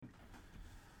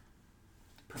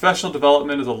Professional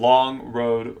development is a long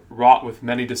road wrought with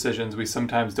many decisions we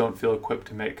sometimes don't feel equipped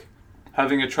to make.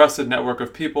 Having a trusted network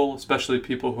of people, especially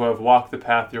people who have walked the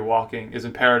path you're walking, is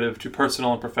imperative to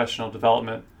personal and professional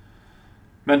development.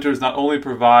 Mentors not only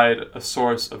provide a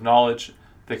source of knowledge,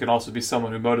 they can also be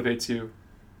someone who motivates you,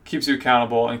 keeps you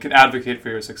accountable, and can advocate for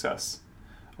your success.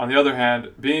 On the other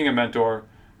hand, being a mentor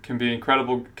can be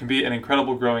an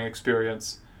incredible growing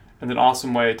experience and an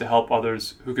awesome way to help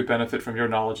others who could benefit from your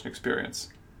knowledge and experience.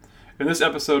 In this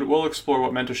episode, we'll explore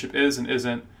what mentorship is and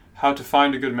isn't, how to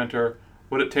find a good mentor,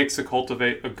 what it takes to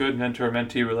cultivate a good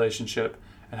mentor-mentee relationship,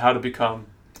 and how to become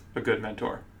a good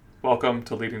mentor. Welcome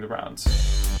to Leading the Rounds.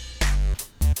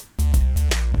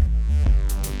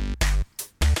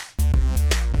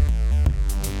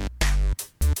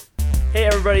 Hey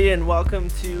everybody, and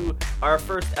welcome to our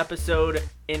first episode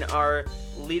in our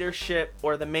leadership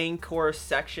or the main course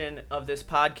section of this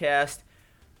podcast.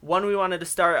 One we wanted to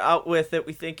start out with that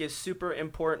we think is super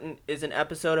important is an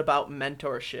episode about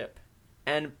mentorship.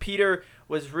 And Peter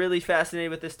was really fascinated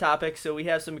with this topic, so we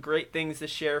have some great things to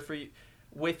share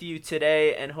with you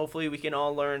today, and hopefully we can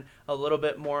all learn a little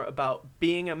bit more about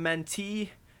being a mentee,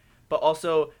 but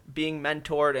also being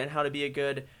mentored and how to be a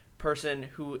good person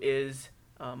who is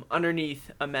underneath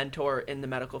a mentor in the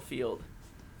medical field.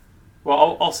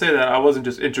 Well, I'll say that I wasn't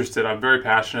just interested. I'm very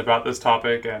passionate about this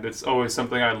topic, and it's always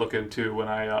something I look into when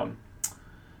I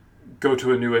go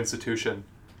to a new institution.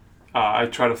 I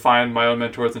try to find my own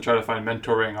mentors and try to find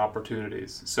mentoring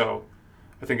opportunities. So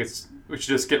I think we should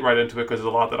just get right into it because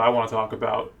there's a lot that I want to talk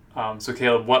about. So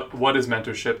Caleb, what is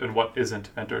mentorship and what isn't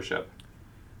mentorship?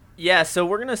 Yeah, so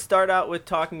we're going to start out with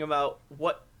talking about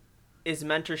what is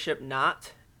mentorship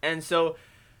not. And so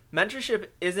mentorship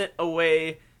isn't a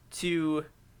way to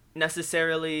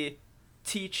necessarily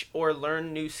teach or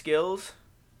learn new skills,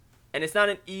 and it's not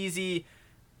an easy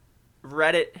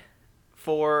Reddit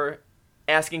for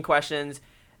asking questions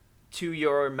to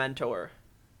your mentor.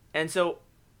 And so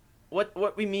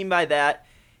what we mean by that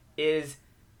is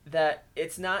that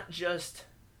it's not just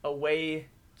a way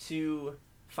to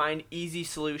find easy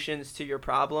solutions to your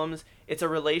problems, it's a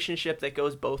relationship that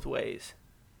goes both ways.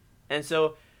 And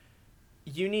so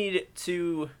you need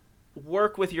to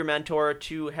work with your mentor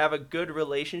to have a good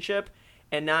relationship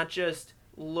and not just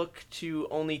look to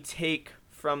only take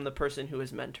from the person who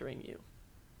is mentoring you.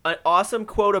 An awesome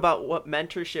quote about what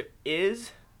mentorship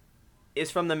is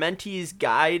from the Mentee's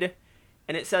Guide,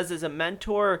 and it says, as a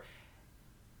mentor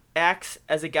acts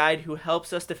as a guide who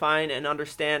helps us define and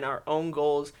understand our own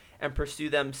goals and pursue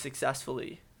them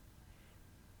successfully.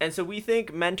 And so we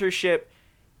think mentorship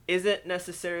isn't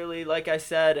necessarily, like I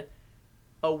said,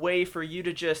 a way for you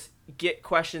to just get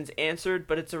questions answered,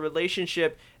 but it's a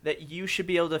relationship that you should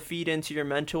be able to feed into your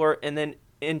mentor, and then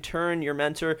in turn your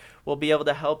mentor will be able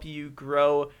to help you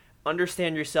grow,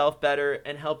 understand yourself better,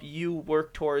 and help you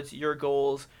work towards your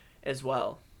goals as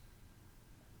well.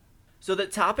 So the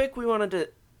topic we wanted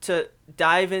to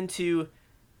dive into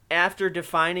after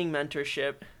defining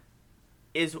mentorship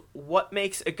is what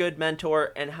makes a good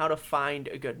mentor and how to find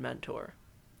a good mentor.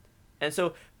 And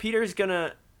so Peter's going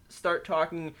to start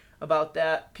talking about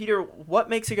that. Peter, what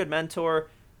makes a good mentor,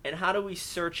 and how do we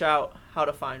search out how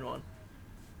to find one?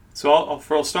 So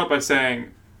I'll start by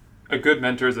saying a good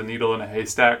mentor is a needle in a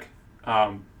haystack.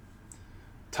 Time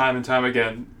and time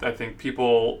again, I think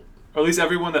people, or at least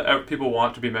everyone that people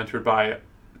want to be mentored by,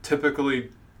 typically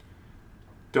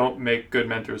don't make good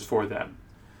mentors for them.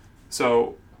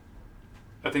 So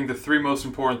I think the three most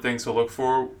important things to look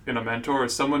for in a mentor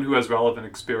is someone who has relevant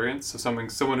experience, so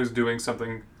someone who's doing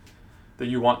something that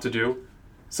you want to do,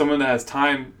 someone that has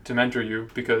time to mentor you,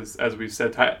 because as we've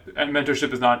said, and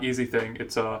mentorship is not an easy thing.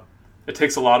 It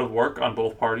takes a lot of work on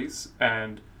both parties,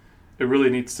 and it really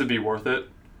needs to be worth it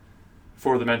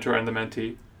for the mentor and the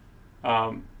mentee.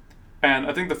 And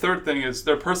I think the third thing is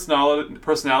their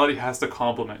personality has to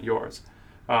complement yours.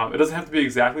 It doesn't have to be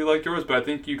exactly like yours, but I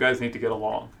think you guys need to get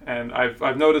along. And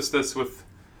I've noticed this with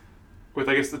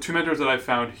I guess the two mentors that I've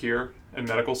found here in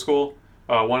medical school.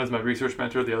 One is my research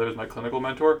mentor, the other is my clinical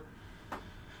mentor.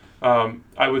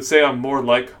 I would say I'm more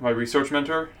like my research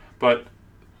mentor, but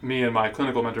me and my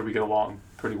clinical mentor, we get along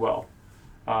pretty well.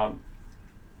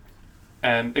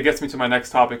 And it gets me to my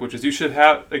next topic, which is there's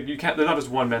not just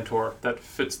one mentor that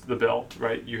fits the bill,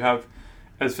 right? You have,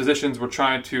 as physicians, we're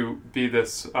trying to be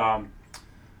this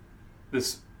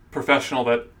professional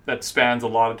that spans a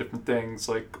lot of different things,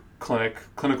 like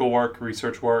clinical work,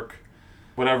 research work,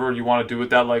 whatever you want to do with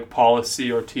that, like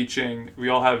policy or teaching. We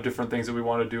all have different things that we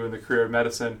want to do in the career of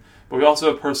medicine, but we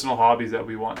also have personal hobbies that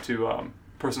we want to,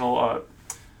 personal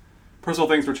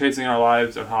things we're chasing in our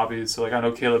lives and hobbies. So like I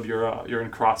know Caleb, you're in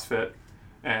CrossFit,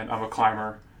 and I'm a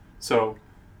climber. So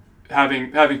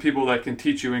having people that can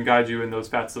teach you and guide you in those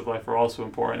paths of life are also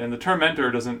important. And the term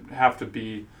mentor doesn't have to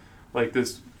be like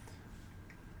this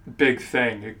big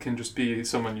thing. It can just be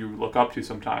someone you look up to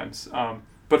sometimes.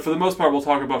 But for the most part, we'll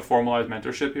talk about formalized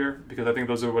mentorship here, because I think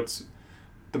those are what's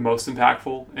the most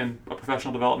impactful in a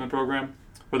professional development program,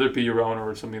 whether it be your own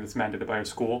or something that's mandated by your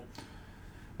school.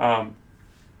 But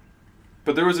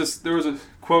there was a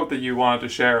quote that you wanted to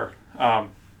share, so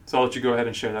I'll let you go ahead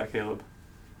and share that, Caleb.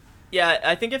 Yeah,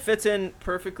 I think it fits in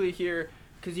perfectly here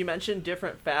because you mentioned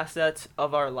different facets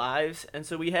of our lives, and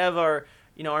so we have our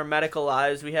medical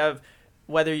lives. We have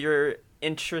whether you're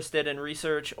interested in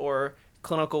research or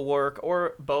clinical work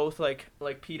or both, like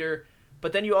Peter.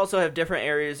 But then you also have different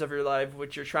areas of your life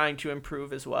which you're trying to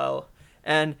improve as well.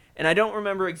 And I don't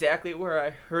remember exactly where I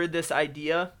heard this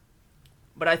idea,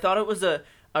 but I thought it was a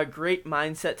great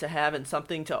mindset to have and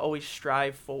something to always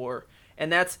strive for.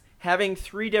 And that's having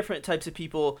 3 different types of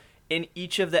people in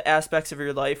each of the aspects of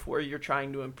your life where you're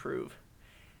trying to improve.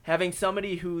 Having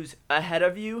somebody who's ahead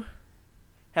of you,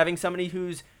 having somebody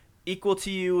who's equal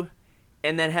to you,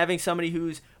 and then having somebody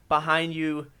who's behind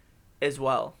you as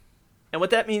well. And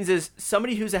what that means is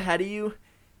somebody who's ahead of you,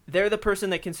 they're the person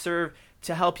that can serve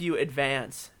to help you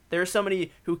advance. They're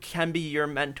somebody who can be your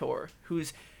mentor,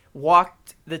 who's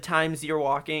walked the times you're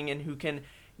walking and who can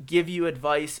give you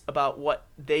advice about what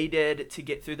they did to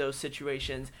get through those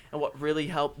situations and what really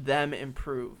helped them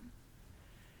improve.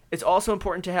 It's also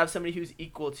important to have somebody who's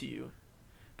equal to you,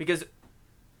 because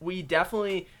we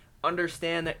definitely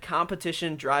understand that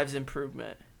competition drives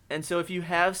improvement. And so if you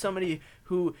have somebody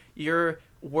who you're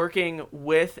working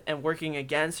with and working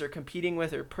against or competing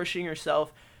with or pushing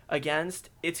yourself against,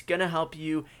 it's going to help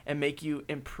you and make you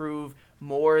improve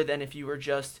more than if you were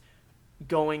just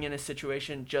going in a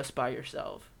situation just by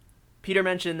yourself. Peter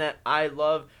mentioned that I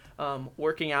love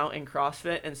working out in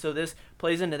CrossFit, and so this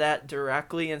plays into that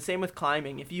directly. And same with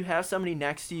climbing. If you have somebody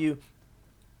next to you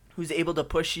who's able to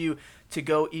push you to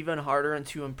go even harder and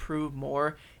to improve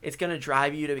more, it's going to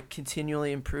drive you to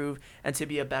continually improve and to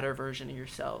be a better version of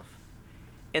yourself.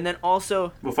 And then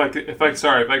also, well, if I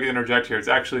could interject here, it's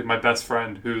actually my best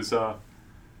friend who's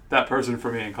that person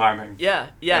for me in climbing. Yeah.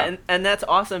 And that's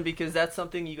awesome, because that's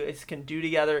something you guys can do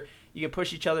together. You can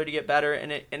push each other to get better,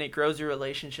 and it grows your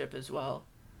relationship as well.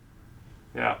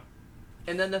 Yeah.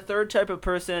 And then the third type of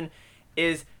person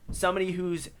is somebody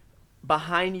who's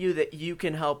behind you that you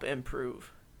can help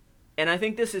improve. And I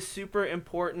think this is super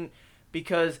important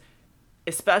because,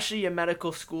 especially in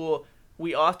medical school,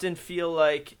 we often feel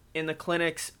like in the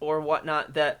clinics or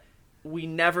whatnot that we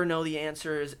never know the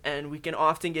answers, and we can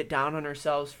often get down on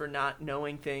ourselves for not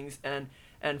knowing things and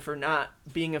for not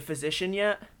being a physician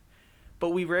yet.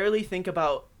 But we rarely think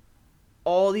about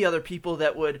all the other people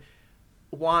that would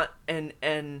want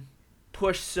and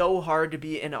push so hard to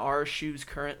be in our shoes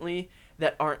currently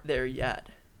that aren't there yet.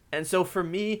 And so for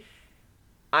me,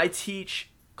 I teach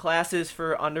classes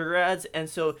for undergrads, and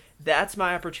so that's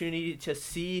my opportunity to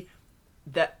see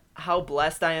that how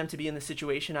blessed I am to be in the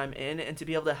situation I'm in and to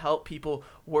be able to help people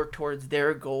work towards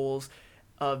their goals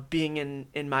of being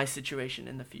in my situation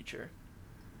in the future.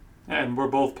 And we're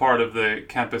both part of the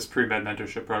campus pre-med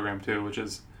mentorship program too, which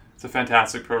is it's a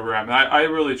fantastic program. And I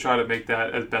really try to make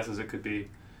that as best as it could be.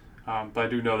 But I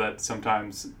do know that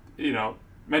sometimes,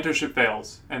 mentorship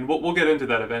fails, and we'll get into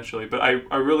that eventually. But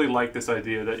I really like this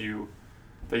idea that you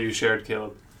shared,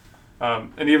 Caleb.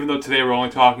 And even though today we're only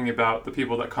talking about the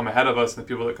people that come ahead of us and the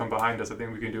people that come behind us, I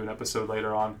think we can do an episode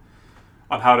later on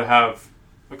how to have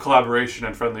a collaboration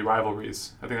and friendly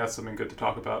rivalries. I think that's something good to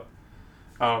talk about.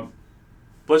 I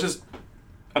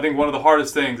think one of the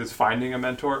hardest things is finding a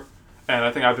mentor, and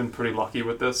I think I've been pretty lucky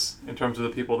with this in terms of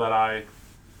the people that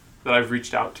I've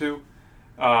reached out to,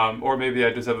 or maybe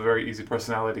I just have a very easy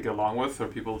personality to get along with, or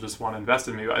people just want to invest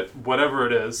in me. Whatever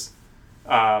it is,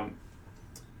 I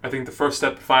think the first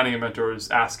step to finding a mentor is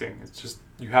asking. It's just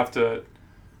you have to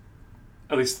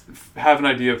at least have an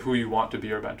idea of who you want to be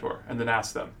your mentor, and then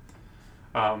ask them.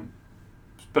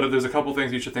 But there's a couple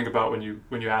things you should think about when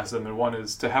you ask them, and one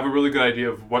is to have a really good idea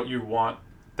of what you want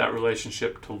that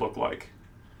relationship to look like.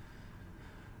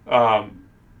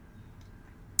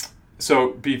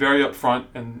 So be very upfront,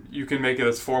 and you can make it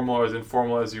as formal or as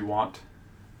informal as you want.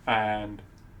 And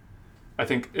I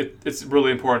think it's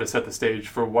really important to set the stage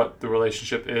for what the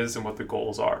relationship is and what the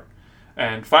goals are.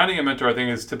 And finding a mentor, I think,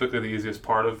 is typically the easiest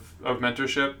part of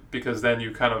mentorship, because then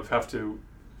you kind of have to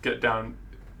get down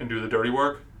and do the dirty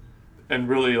work and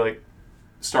really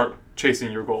start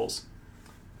chasing your goals.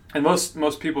 And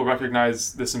most people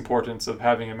recognize this importance of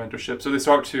having a mentorship, so there's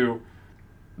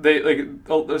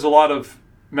a lot of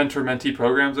mentor-mentee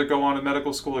programs that go on in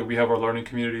medical school. We have our learning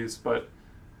communities, but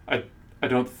I I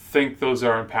don't think those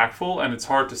are impactful, and it's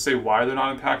hard to say why they're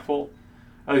not impactful.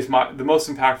 At least the most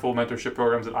impactful mentorship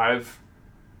programs that I've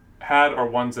had are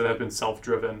ones that have been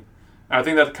self-driven. And I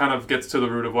think that kind of gets to the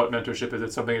root of what mentorship is.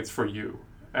 It's something that's for you,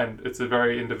 and it's a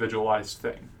very individualized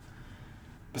thing.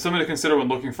 But something to consider when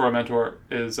looking for a mentor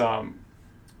is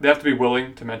they have to be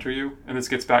willing to mentor you, and this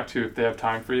gets back to if they have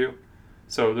time for you.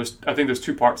 So I think there's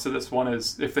two parts to this. One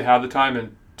is if they have the time,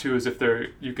 and two is if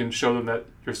you can show them that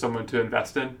you're someone to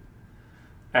invest in.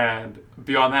 And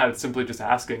beyond that, it's simply just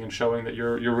asking and showing that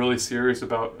you're really serious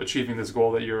about achieving this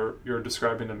goal that you're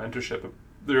describing the mentorship.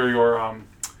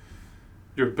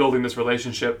 You're building this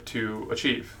relationship to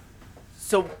achieve.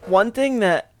 So one thing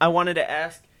that I wanted to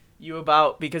ask you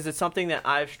about, because it's something that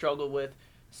I've struggled with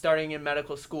starting in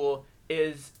medical school,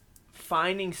 is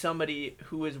finding somebody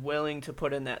who is willing to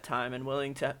put in that time and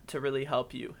willing to really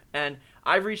help you. And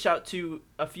I've reached out to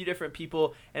a few different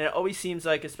people, and it always seems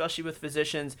like, especially with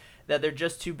physicians, that they're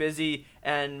just too busy,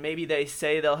 and maybe they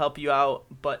say they'll help you out,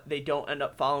 but they don't end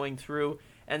up following through.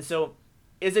 And so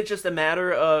is it just a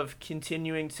matter of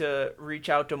continuing to reach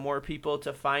out to more people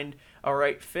to find a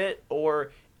right fit,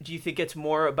 or do you think it's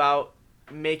more about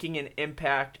making an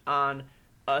impact on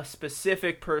a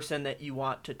specific person that you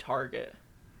want to target?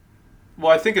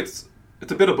 Well, I think it's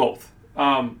a bit of both.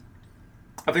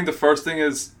 I think the first thing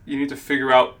is you need to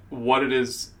figure out what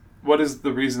is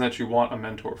the reason that you want a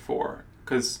mentor for.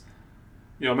 Because,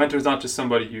 a mentor is not just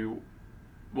somebody you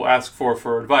will ask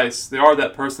for advice. They are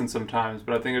that person sometimes,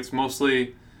 but I think it's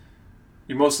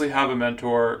you mostly have a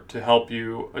mentor to help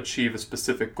you achieve a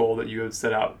specific goal that you have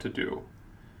set out to do.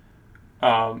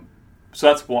 So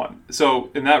that's one.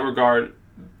 So in that regard,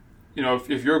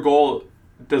 if your goal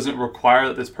doesn't require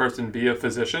that this person be a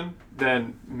physician,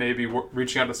 then maybe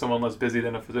reaching out to someone less busy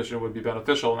than a physician would be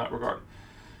beneficial in that regard.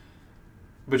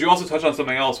 But you also touched on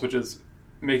something else, which is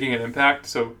making an impact.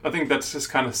 So I think that's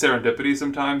just kind of serendipity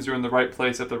sometimes. You're in the right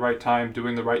place at the right time,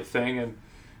 doing the right thing,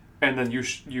 and then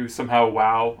you somehow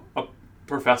wow a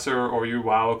professor or you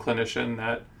wow a clinician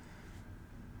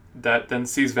that then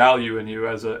sees value in you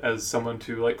as someone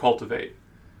to cultivate.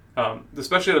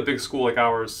 Especially at a big school like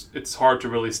ours, it's hard to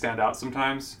really stand out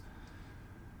sometimes.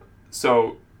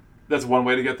 So that's one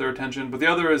way to get their attention. But the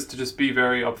other is to just be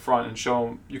very upfront and show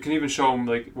them. You can even show them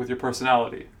with your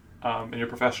personality and your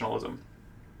professionalism.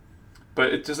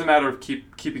 But it's just a matter of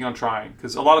keeping on trying,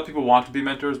 because a lot of people want to be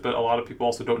mentors, but a lot of people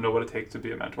also don't know what it takes to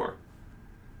be a mentor.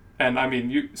 And I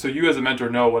mean, you as a mentor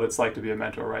know what it's like to be a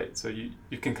mentor, right? So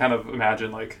you can kind of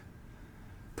imagine,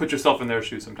 put yourself in their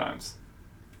shoes sometimes.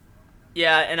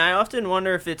 Yeah, and I often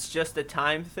wonder if it's just a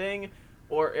time thing,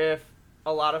 or if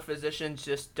a lot of physicians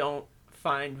just don't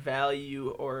find value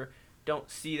or don't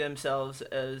see themselves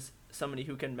as somebody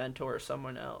who can mentor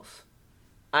someone else.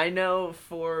 I know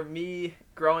for me,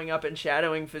 growing up and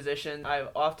shadowing physicians, I've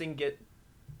often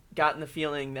gotten the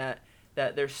feeling that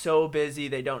they're so busy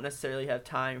they don't necessarily have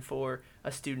time for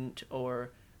a student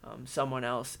or someone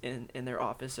else in their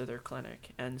office or their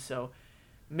clinic. And so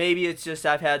maybe it's just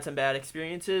I've had some bad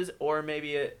experiences, or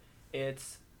maybe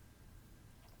it's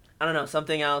I don't know,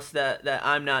 something else that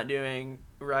I'm not doing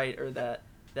right, or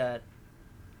that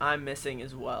I'm missing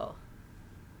as well.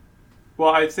 Well,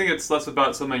 I think it's less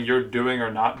about something you're doing or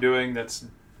not doing that's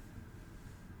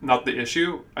not the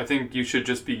issue. I think you should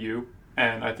just be you,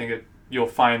 and I think you'll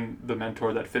find the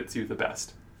mentor that fits you the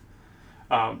best.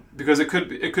 Because it could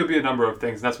be a number of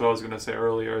things. And that's what I was going to say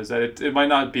earlier, is that it might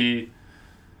not be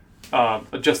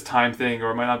a just time thing, or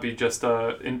it might not be just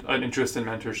an interest in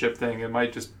mentorship thing. It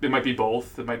might be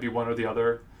both. It might be one or the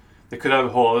other. They could have a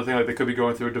whole other thing, they could be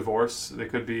going through a divorce.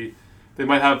 They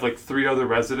might have 3 other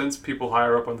residents, people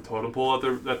higher up on the totem pole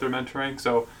that they're mentoring.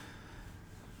 So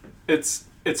it's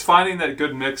finding that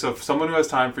good mix of someone who has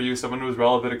time for you, someone who has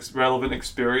relevant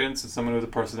experience, and someone with a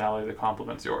personality that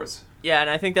complements yours. Yeah, and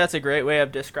I think that's a great way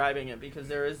of describing it, because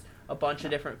there is a bunch of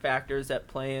different factors that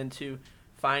play into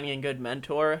finding a good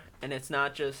mentor, and it's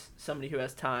not just somebody who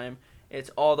has time, it's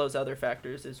all those other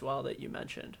factors as well that you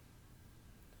mentioned.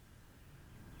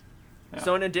 Yeah.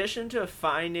 So in addition to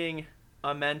finding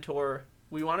a mentor,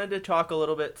 we wanted to talk a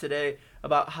little bit today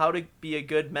about how to be a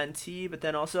good mentee, but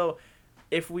then also,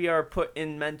 if we are put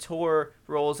in mentor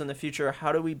roles in the future,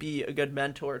 how do we be a good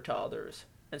mentor to others?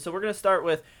 And so we're going to start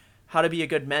with how to be a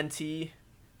good mentee.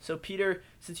 So Peter,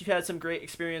 since you've had some great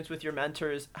experience with your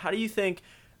mentors, how do you think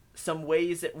some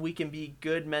ways that we can be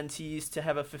good mentees to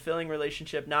have a fulfilling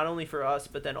relationship, not only for us,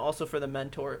 but then also for the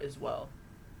mentor as well?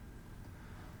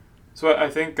 So I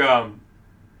think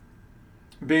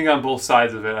being on both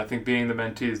sides of it, I think being the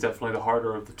mentee is definitely the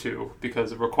harder of the two,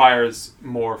 because it requires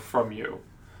more from you.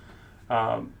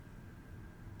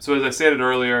 So as I stated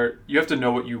earlier, you have to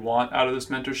know what you want out of this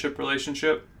mentorship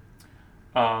relationship.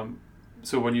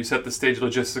 So when you set the stage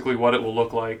logistically, what it will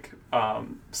look like,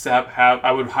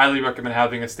 I would highly recommend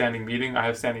having a standing meeting. I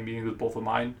have standing meetings with both of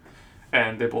mine,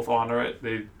 and they both honor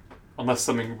it. Unless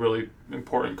something really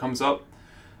important comes up,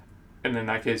 and in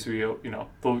that case,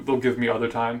 they'll give me other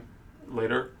time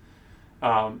later,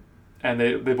 and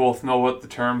they both know what the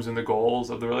terms and the goals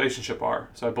of the relationship are.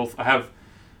 So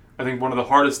I think one of the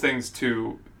hardest things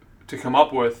to come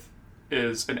up with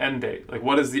is an end date. Like,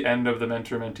 what does the end of the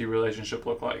mentor-mentee relationship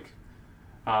look like?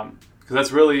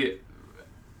 Because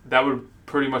that would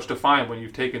pretty much define when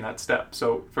you've taken that step.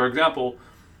 So, for example,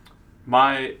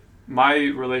 my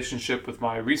relationship with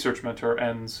my research mentor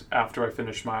ends after I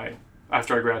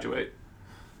graduate,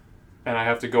 and I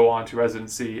have to go on to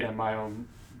residency and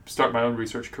start my own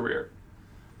research career.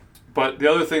 But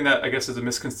the other thing that I guess is a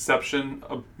misconception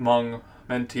among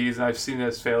mentees, and I've seen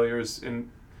as failures in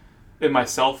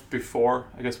myself before,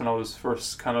 I guess when I was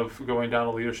first kind of going down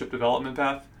a leadership development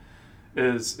path,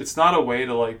 is it's not a way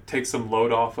to like take some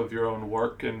load off of your own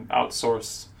work and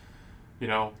outsource,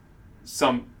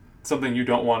 something you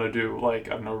don't want to do, like,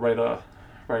 I don't know, write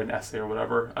an essay or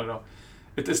whatever. I don't know.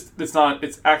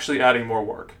 It's actually adding more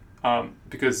work,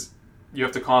 because you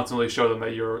have to constantly show them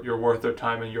that you're worth their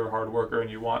time and you're a hard worker and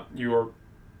you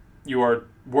are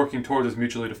working towards this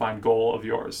mutually defined goal of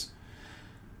yours.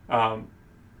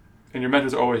 And your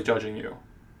mentors are always judging you.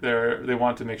 They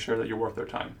want to make sure that you're worth their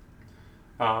time.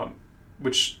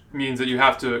 Which means that you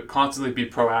have to constantly be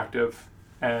proactive,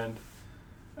 and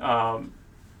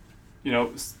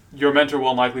your mentor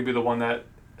will likely be the one that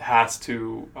has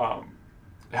the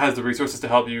resources to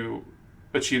help you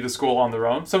achieve this goal on their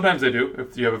own. Sometimes they do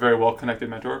if you have a very well-connected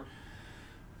mentor,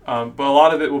 but a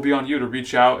lot of it will be on you to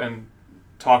reach out and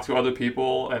talk to other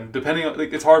people. And depending on,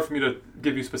 it's hard for me to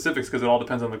give you specifics because it all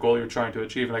depends on the goal you're trying to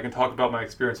achieve. And I can talk about my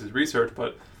experience as research,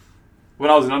 but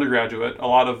when I was an undergraduate,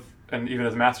 and even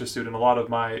as a master's student, a lot of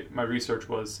my research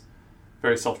was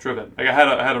very self-driven. Like I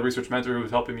had a research mentor who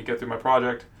was helping me get through my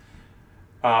project.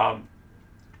 But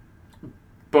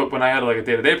when I had like a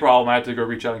day-to-day problem, I had to go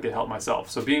reach out and get help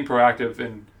myself. So being proactive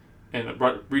in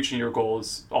reaching your goal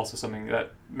is also something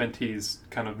that mentees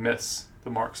kind of miss the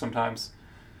mark sometimes.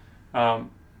 And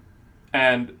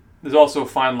there's also a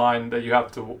fine line that you have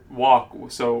to walk.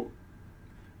 So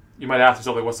you might ask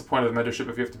yourself, like, what's the point of the mentorship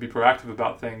if you have to be proactive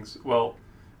about things? Well,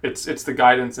 it's the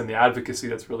guidance and the advocacy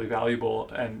that's really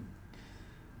valuable. And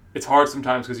it's hard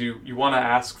sometimes because you want to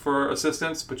ask for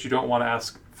assistance, but you don't want to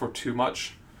ask for too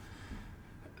much.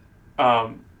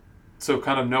 So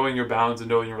kind of knowing your bounds and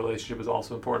knowing your relationship is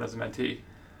also important as a mentee.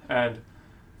 And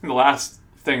the last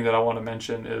thing that I want to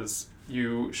mention is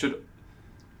you should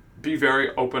be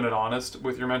very open and honest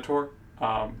with your mentor.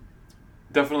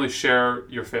 Definitely share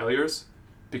your failures,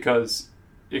 because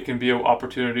it can be an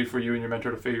opportunity for you and your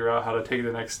mentor to figure out how to take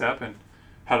the next step and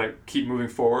how to keep moving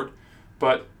forward.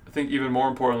 But I think even more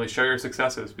importantly, share your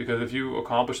successes, because if you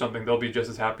accomplish something, they'll be just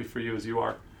as happy for you as you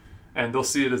are, and they'll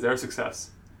see it as their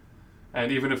success. And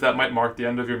even if that might mark the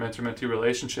end of your mentor-mentee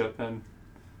relationship, then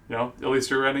at least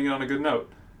you're ending it on a good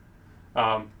note.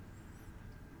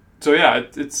 So yeah,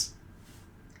 it's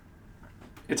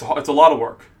a lot of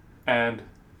work, and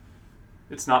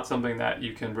it's not something that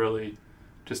you can really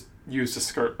just use to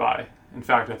skirt by. In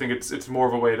fact, I think it's more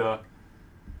of a way to.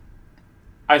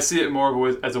 I see it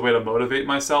more as a way to motivate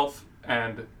myself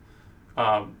and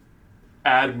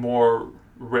add more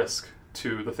risk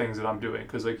to the things that I'm doing.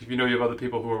 Because like if you have other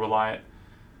people who are reliant,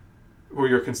 who are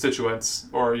your constituents,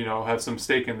 or have some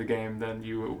stake in the game, then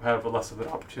you have less of an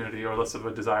opportunity or less of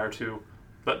a desire to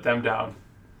let them down.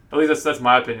 At least that's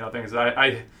my opinion on things.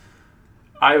 I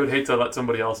would hate to let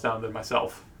somebody else down than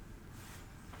myself.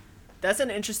 That's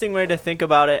an interesting way to think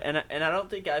about it, and I don't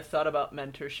think I've thought about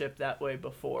mentorship that way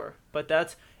before. But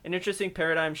that's an interesting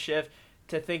paradigm shift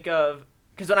to think of,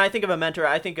 because when I think of a mentor,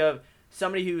 I think of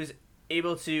somebody who's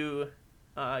able to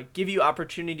give you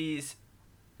opportunities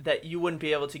that you wouldn't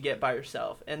be able to get by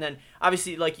yourself. And then,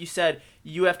 obviously, like you said,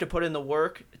 you have to put in the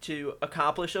work to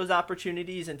accomplish those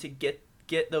opportunities and to get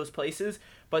those places,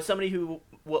 but somebody who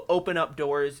will open up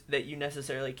doors that you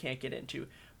necessarily can't get into.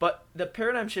 But the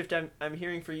paradigm shift I'm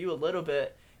hearing for you a little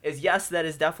bit is, yes, that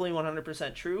is definitely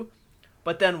 100% true.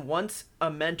 But then once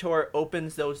a mentor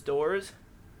opens those doors,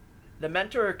 the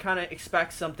mentor kind of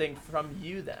expects something from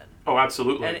you then. Oh,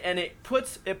 absolutely. And it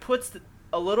puts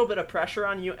a little bit of pressure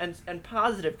on you, and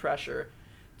positive pressure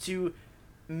to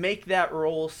make that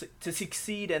role, to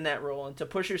succeed in that role, and to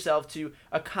push yourself to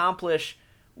accomplish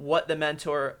what the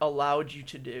mentor allowed you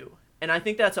to do. And I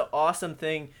think that's an awesome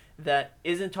thing that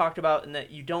isn't talked about and that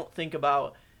you don't think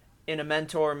about in a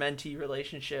mentor-mentee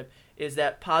relationship is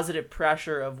that positive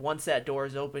pressure of once that door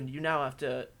is opened, you now have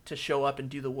to show up and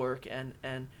do the work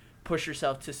and push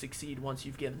yourself to succeed once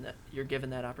you're given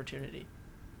that opportunity.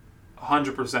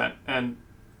 100%. And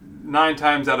 9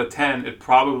 times out of 10, it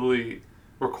probably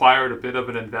required a bit of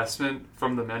an investment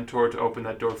from the mentor to open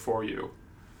that door for you.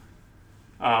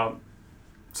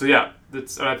 So yeah, and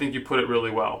I think you put it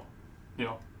really well. You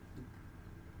know,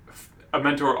 a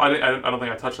mentor, I don't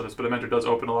think I touched on this, but a mentor does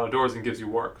open a lot of doors and gives you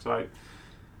work. So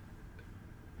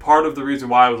part of the reason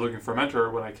why I was looking for a mentor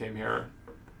when I came here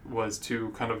was to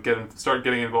kind of start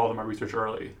getting involved in my research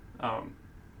early,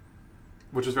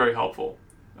 which is very helpful.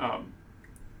 But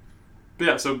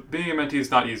yeah, so being a mentee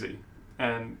is not easy,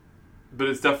 but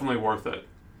it's definitely worth it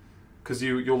because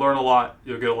you'll learn a lot,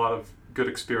 you'll get a lot of good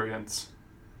experience,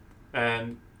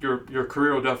 and your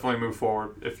career will definitely move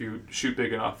forward if you shoot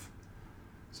big enough.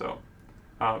 So,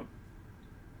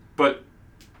 but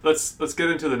let's get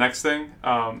into the next thing,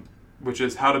 which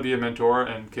is how to be a mentor.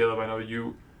 And Caleb, I know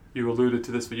you alluded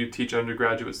to this, but you teach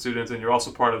undergraduate students, and you're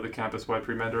also part of the campus-wide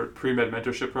pre-med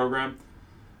mentorship program.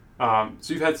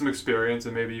 So you've had some experience,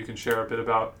 and maybe you can share a bit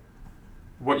about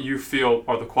what you feel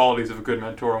are the qualities of a good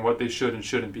mentor and what they should and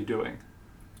shouldn't be doing.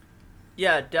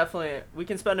 Yeah, definitely. We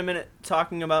can spend a minute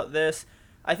talking about this.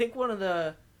 I think one of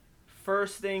the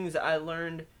first things I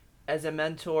learned as a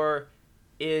mentor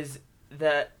is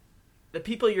that the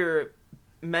people you're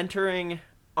mentoring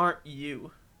aren't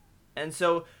you. And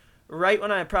so right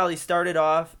when I probably started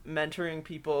off mentoring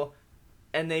people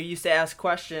and they used to ask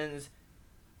questions,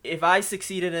 if I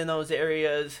succeeded in those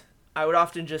areas, I would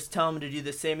often just tell them to do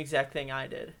the same exact thing I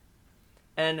did.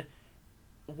 And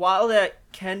while that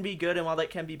can be good and while that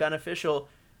can be beneficial,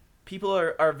 people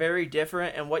are very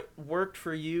different, and what worked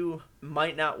for you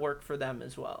might not work for them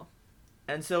as well.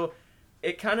 And so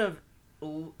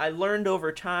I learned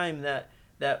over time that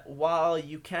while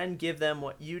you can give them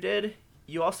what you did,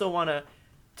 you also want to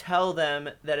tell them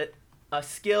that a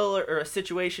skill or a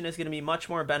situation is going to be much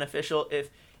more beneficial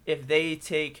if they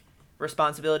take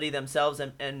responsibility themselves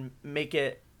and make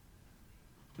it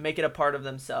a part of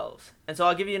themselves. And so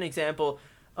I'll give you an example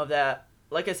of that.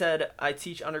 Like I said, I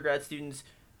teach undergrad students.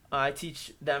 I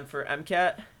teach them for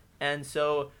MCAT. And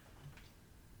so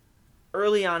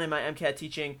early on in my MCAT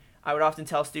teaching, I would often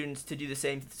tell students to do the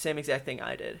same exact thing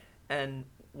I did. And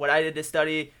what I did to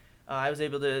study, I was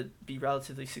able to be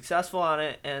relatively successful on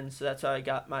it. And so that's how I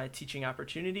got my teaching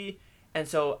opportunity. And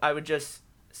so I would just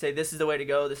say, this is the way to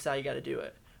go. This is how you got to do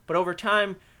it. But over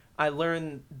time, I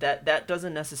learned that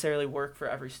doesn't necessarily work for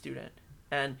every student.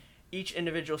 And each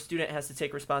individual student has to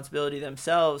take responsibility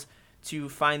themselves to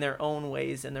find their own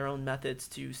ways and their own methods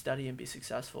to study and be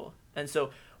successful. And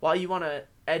so while you want to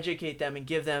educate them and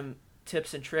give them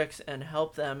tips and tricks and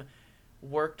help them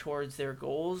work towards their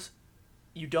goals,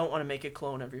 you don't want to make a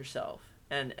clone of yourself.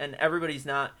 And everybody's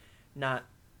not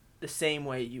the same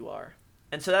way you are.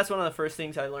 And so that's one of the first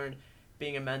things I learned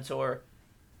being a mentor.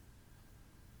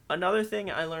 Another thing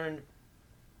I learned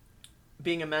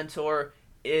being a mentor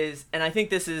is, and I think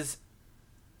this is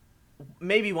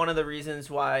maybe one of the reasons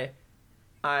why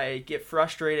I get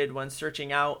frustrated when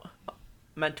searching out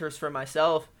mentors for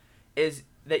myself, is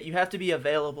that you have to be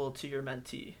available to your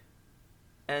mentee.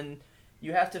 And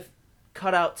you have to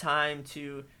cut out time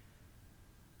to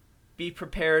be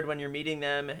prepared when you're meeting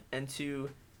them and to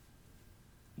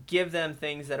give them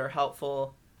things that are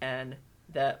helpful and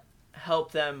that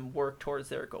help them work towards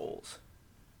their goals.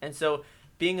 And so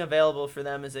being available for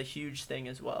them is a huge thing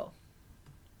as well.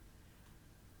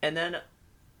 And then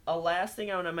a last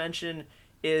thing I want to mention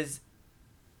is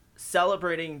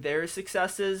celebrating their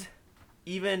successes,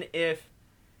 even if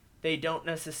they don't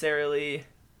necessarily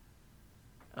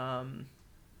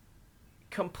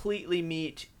completely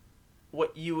meet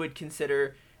what you would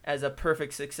consider as a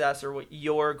perfect success or what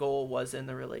your goal was in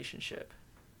the relationship.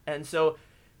 And so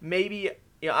maybe,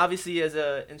 obviously as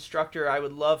an instructor, I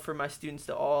would love for my students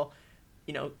to all,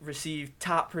 receive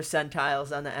top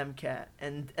percentiles on the MCAT,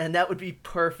 and that would be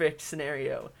perfect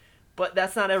scenario. But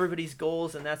that's not everybody's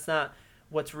goals, and that's not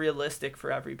what's realistic for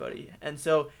everybody. And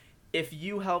so if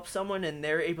you help someone and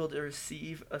they're able to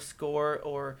receive a score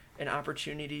or an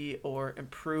opportunity or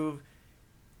improve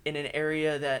in an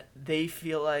area that they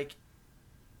feel like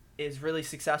is really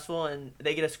successful and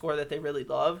they get a score that they really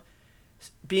love,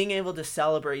 being able to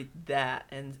celebrate that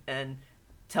and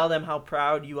tell them how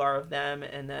proud you are of them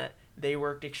and that they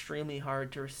worked extremely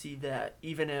hard to receive that,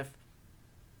 even if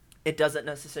it doesn't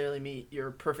necessarily meet your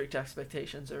perfect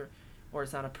expectations or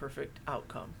it's not a perfect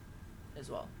outcome as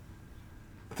well.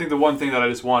 I think the one thing that I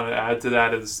just want to add to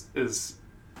that is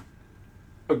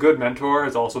a good mentor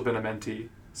has also been a mentee.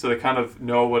 so they kind of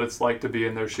know what it's like to be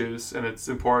in their shoes, and it's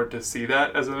important to see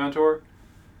that as a mentor.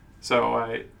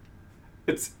 So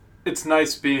it's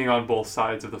nice being on both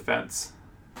sides of the fence.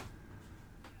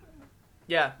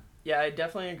 Yeah, I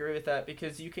definitely agree with that,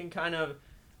 because you can kind of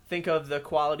think of the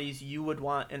qualities you would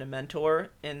want in a mentor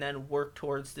and then work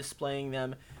towards displaying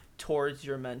them towards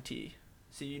your mentee.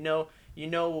 So you know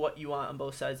what you want on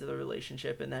both sides of the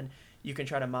relationship, and then you can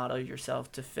try to model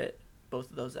yourself to fit both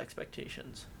of those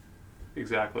expectations.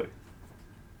 Exactly.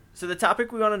 So the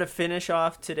topic we wanted to finish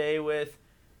off today with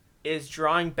is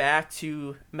drawing back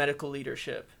to medical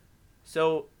leadership.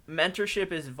 So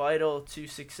mentorship is vital to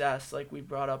success, like we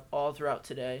brought up all throughout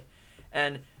today,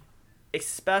 and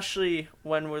especially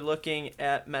when we're looking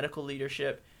at medical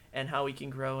leadership and how we can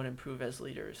grow and improve as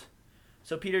leaders.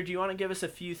 So Peter, do you want to give us a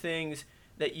few things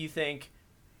that you think,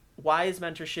 why is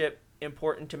mentorship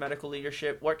important to medical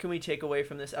leadership? What can we take away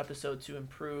from this episode to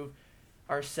improve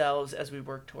ourselves as we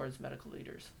work towards medical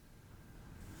leaders?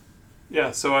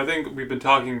 Yeah, so I think we've been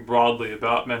talking broadly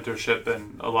about mentorship,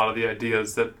 and a lot of the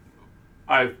ideas that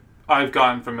I've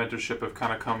gotten from mentorship have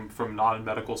kind of come from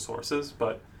non-medical sources,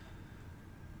 but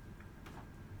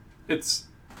it's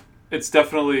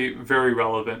definitely very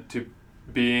relevant to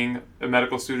being a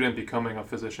medical student and becoming a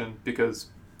physician, because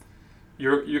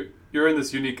you're in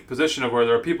this unique position of where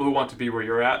there are people who want to be where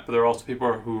you're at, but there are also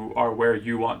people who are where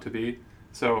you want to be.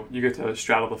 So you get to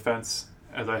straddle the fence,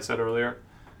 as I said earlier.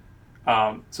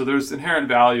 So there's inherent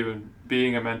value in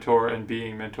being a mentor and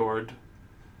being mentored.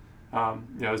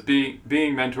 As being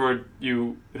mentored,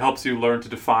 it helps you learn to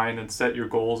define and set your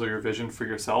goals or your vision for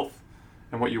yourself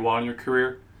and what you want in your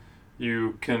career.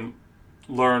 You can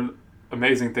learn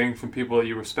amazing things from people that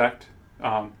you respect.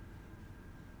 I'm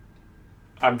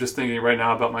just thinking right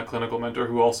now about my clinical mentor,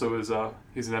 who also is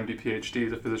he's an MD PhD,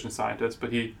 he's a physician scientist,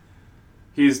 but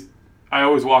I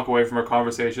always walk away from a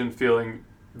conversation feeling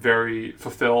very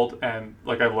fulfilled and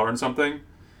like I've learned something,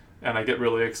 and I get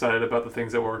really excited about the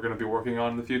things that we're going to be working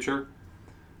on in the future.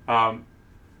 And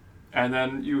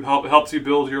then it helps you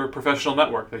build your professional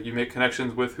network. Like you make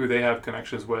connections with who they have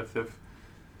connections with. If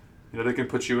they can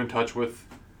put you in touch with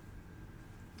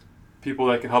people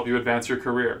that can help you advance your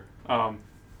career.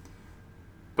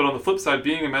 But on the flip side,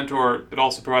 being a mentor, it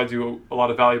also provides you a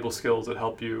lot of valuable skills that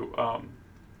help you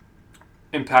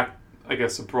impact, I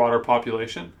guess, a broader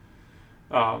population.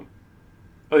 At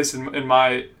least in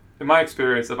my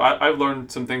experience, I've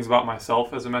learned some things about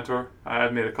myself as a mentor.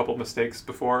 I've made a couple of mistakes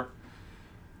before.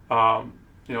 I'll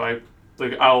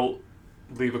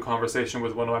leave a conversation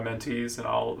with one of my mentees, and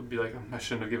I'll be like, I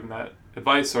shouldn't have given that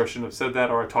advice, or I shouldn't have said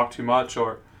that, or I talked too much,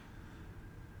 or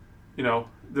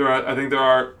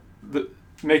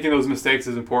making those mistakes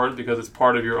is important because it's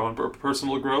part of your own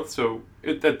personal growth. So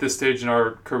at this stage in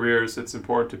our careers, it's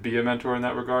important to be a mentor in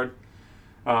that regard,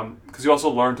 because you also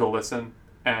learn to listen,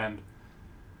 and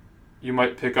you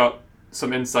might pick up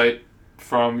some insight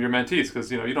from your mentees,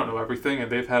 because you don't know everything,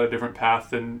 and they've had a different path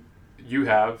than you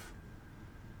have,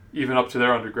 even up to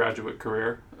their undergraduate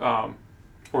career,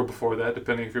 or before that,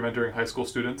 depending if you're mentoring high school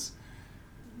students.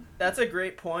 That's a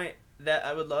great point that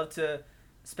I would love to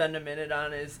spend a minute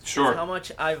on is how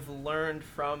much I've learned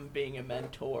from being a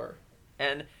mentor.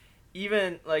 And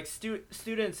even like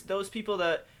students, those people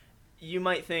that you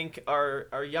might think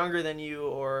are younger than you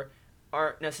or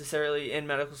aren't necessarily in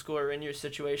medical school or in your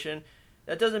situation,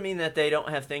 that doesn't mean that they don't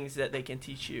have things that they can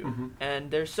teach you. Mm-hmm.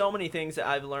 And there's so many things that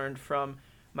I've learned from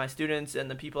my students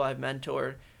and the people I've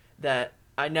mentored that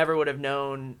I never would have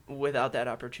known without that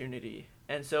opportunity.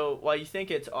 And so while you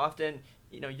think it's often,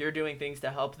 you're doing things to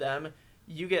help them,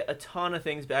 you get a ton of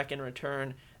things back in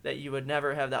return that you would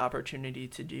never have the opportunity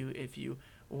to do if you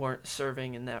weren't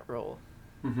serving in that role.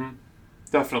 Mm-hmm.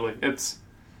 Definitely.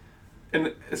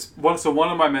 So one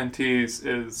of my mentees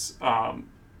is an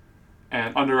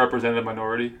underrepresented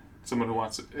minority, someone who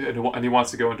wants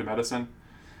to go into medicine.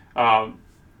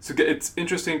 So it's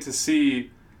interesting to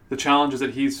see the challenges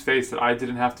that he's faced that I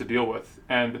didn't have to deal with,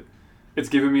 and it's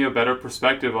given me a better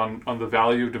perspective on the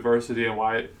value of diversity and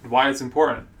why it's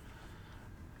important.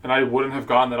 And I wouldn't have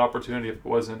gotten that opportunity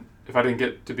if I didn't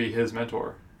get to be his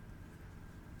mentor.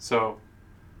 So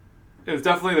it's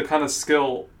definitely the kind of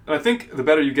skill, and I think the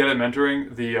better you get at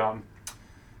mentoring,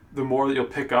 the more that you'll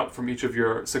pick up from each of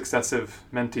your successive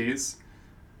mentees.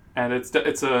 And it's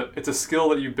a skill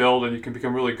that you build, and you can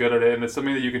become really good at it, and it's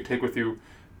something that you can take with you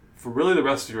for really the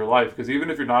rest of your life. Because even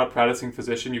if you're not a practicing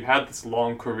physician, you had this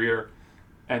long career,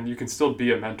 and you can still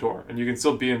be a mentor, and you can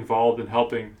still be involved in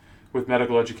helping with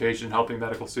medical education, helping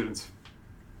medical students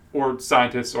or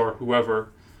scientists or whoever,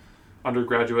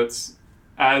 undergraduates,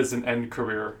 as an end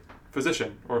career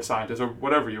physician or scientist or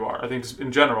whatever you are. I think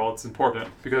in general it's important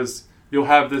because you'll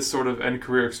have this sort of end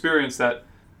career experience that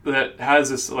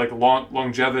has this like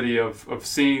longevity of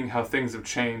seeing how things have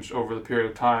changed over the period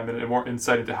of time and more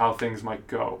insight into how things might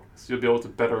go. So you'll be able to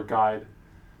better guide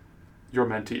your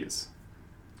mentees.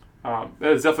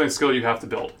 It's definitely a skill you have to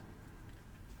build.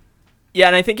 Yeah,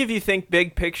 and I think if you think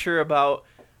big picture about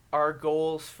our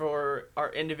goals for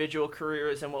our individual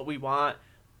careers and what we want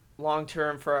long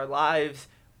term for our lives,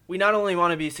 we not only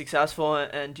want to be successful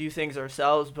and do things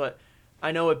ourselves, but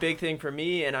I know a big thing for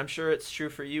me, and I'm sure it's true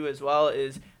for you as well,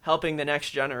 is helping the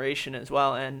next generation as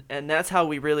well. And that's how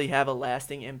we really have a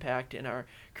lasting impact in our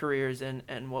careers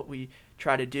and what we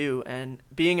try to do. And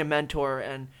being a mentor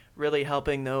and really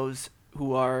helping those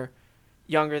who are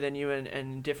younger than you and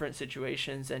in different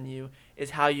situations than you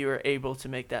is how you are able to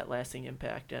make that lasting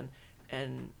impact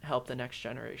and help the next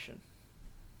generation.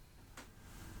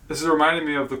 This is reminding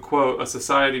me of the quote, "A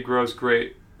society grows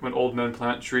great when old men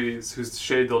plant trees whose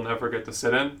shade they'll never get to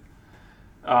sit in."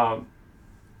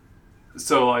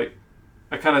 So like,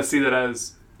 I kind of see that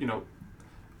as,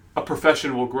 a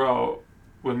profession will grow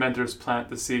when mentors plant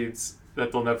the seeds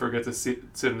that they'll never get to sit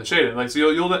in the shade in. Like, so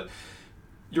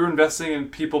you're investing in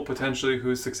people potentially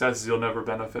whose successes you'll never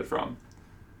benefit from.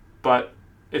 But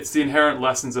it's the inherent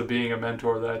lessons of being a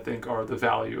mentor that I think are the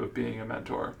value of being a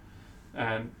mentor.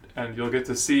 And you'll get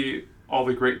to see all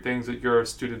the great things that your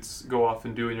students go off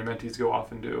and do and your mentees go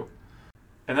off and do.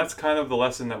 And that's kind of the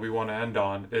lesson that we want to end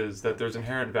on, is that there's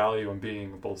inherent value in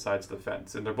being both sides of the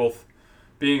fence. And they're both,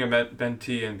 being a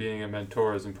mentee and being a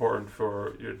mentor is important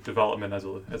for your development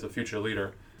as a future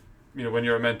leader. When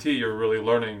you're a mentee, you're really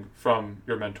learning from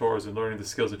your mentors and learning the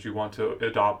skills that you want to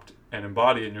adopt and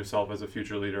embody in yourself as a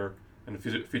future leader and a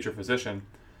future physician.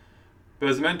 But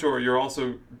as a mentor, you're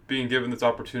also being given this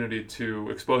opportunity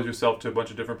to expose yourself to a bunch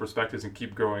of different perspectives and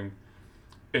keep growing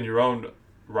in your own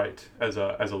right as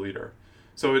a leader.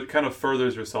 So it kind of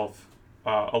furthers yourself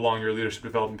along your leadership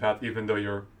development path, even though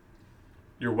you're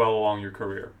well along your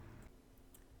career.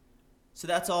 So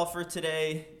that's all for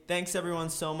today. Thanks everyone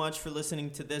so much for listening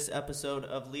to this episode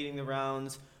of Leading the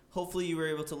Rounds. Hopefully you were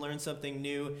able to learn something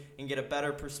new and get a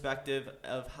better perspective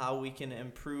of how we can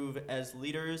improve as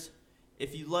leaders.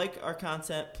 If you like our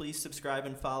content, please subscribe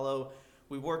and follow.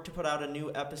 We work to put out a new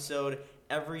episode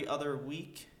every other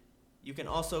week. You can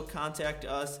also contact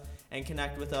us and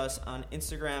connect with us on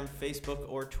Instagram, Facebook,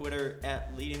 or Twitter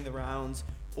at Leading the Rounds,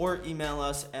 or email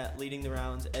us at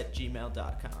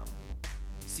leadingtherounds@gmail.com.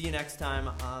 See you next time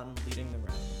on Leading the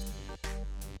Rounds.